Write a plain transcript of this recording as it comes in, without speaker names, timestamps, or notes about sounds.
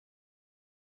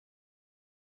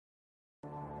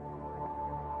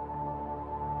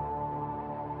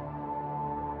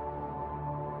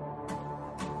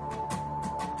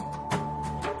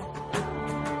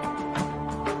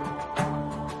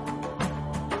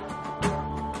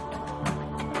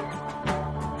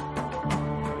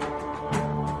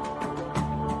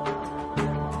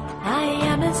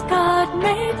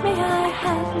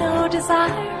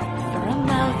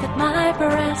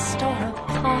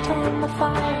on the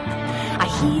fire. I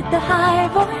heed the high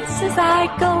voices, I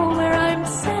go where I'm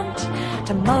sent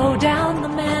to mow down the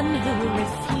men who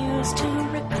refuse to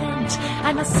repent.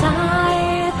 I'm a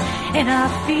scythe in a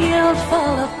field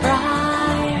full of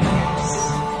briars,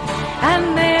 and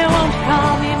they won't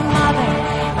call me mother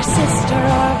or sister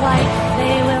or wife.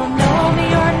 They will know me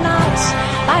or not.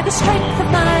 By the strength of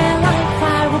my life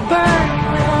I will burn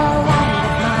with a light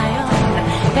of my own.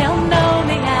 They'll know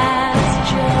me as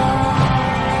Joe.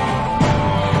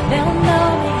 They'll know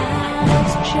me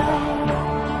as Joe.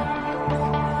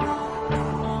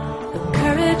 The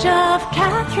courage of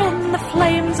Catherine, the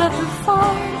flames of the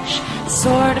forge, the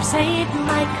sword of Saint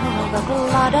Michael, the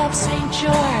blood of Saint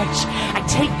George. I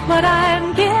take what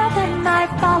I'm given, I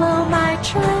follow my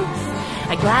truth.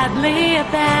 I gladly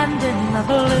abandon the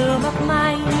bloom of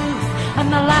my youth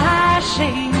and the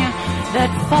lashing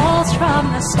that falls from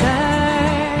the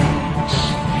scourge.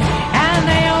 And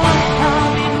they won't call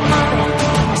me mother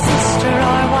or sister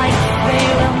or wife. They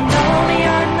will know me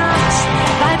or not.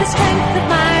 By the strength of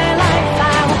my life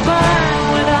I will burn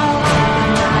with a light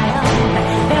of my own.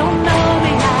 They'll know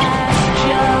me as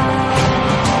Joe.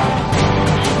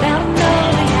 They'll know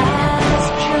me as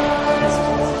Joe.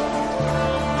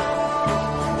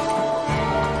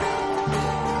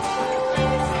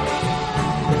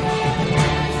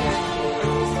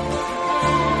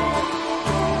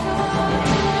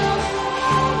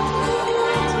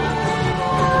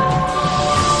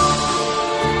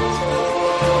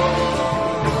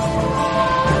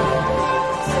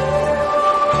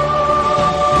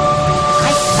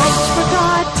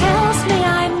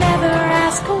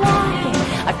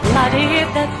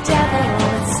 The devil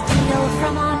and steal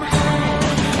from on high.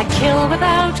 I kill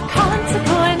without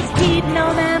consequence, heed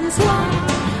no man's law.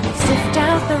 I sift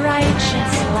out the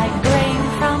righteous like grain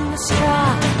from the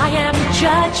straw. I am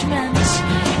judgment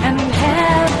and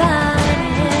heaven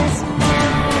is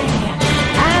mine.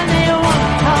 And they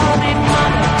won't call me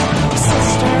mother,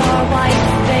 sister or wife.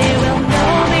 They will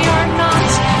know me or not.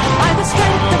 By the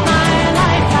strength of my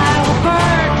life I will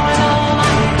burn with a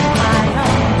light of my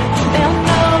own. They'll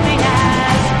know me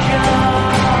as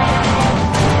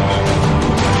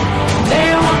they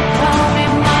won't call me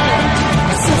mother,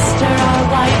 sister or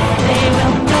wife. They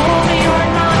will know me or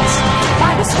not.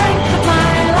 By the strength of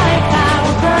my life I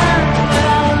will burn with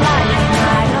a light of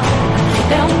my own.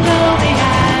 They'll know me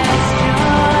as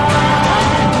Joan.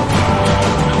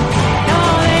 No,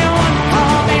 they won't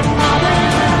call me mother,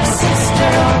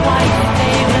 sister or wife.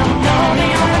 They will know me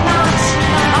or not.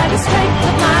 By the strength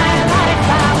of my life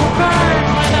I will burn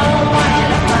with a light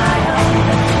of my own.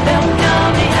 They'll know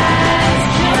me as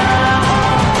Joan.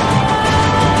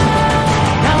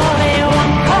 No, they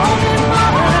won't call me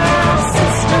mother,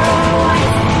 sister or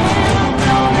wife. They'll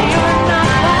know me or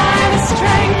not. By the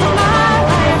strength of my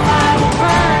life I will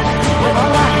burn with a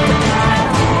light of my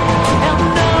own. They'll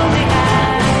know me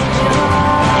as Joan.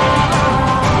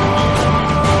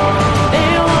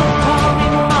 They won't call me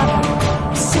mother,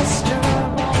 sister or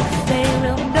wife. They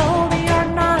will know me or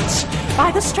not. By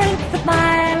the strength of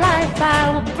my life I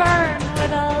will burn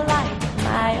with a light of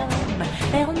my own.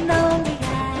 They'll know me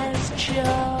as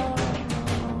Joan.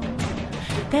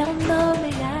 They'll know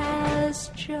me as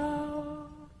Joan.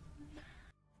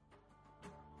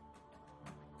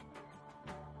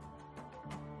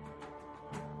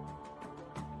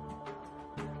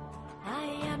 I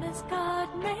am as God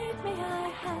made me, I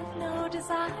have no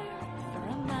desire for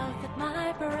a mouth at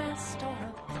my breast or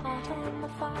a pot on the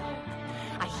fire.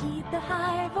 I heed the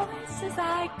high voices,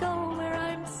 I go where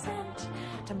I'm sent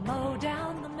to mow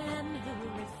down the men who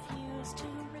refuse to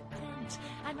repent.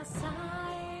 I'm a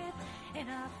scythe in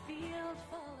a field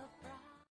full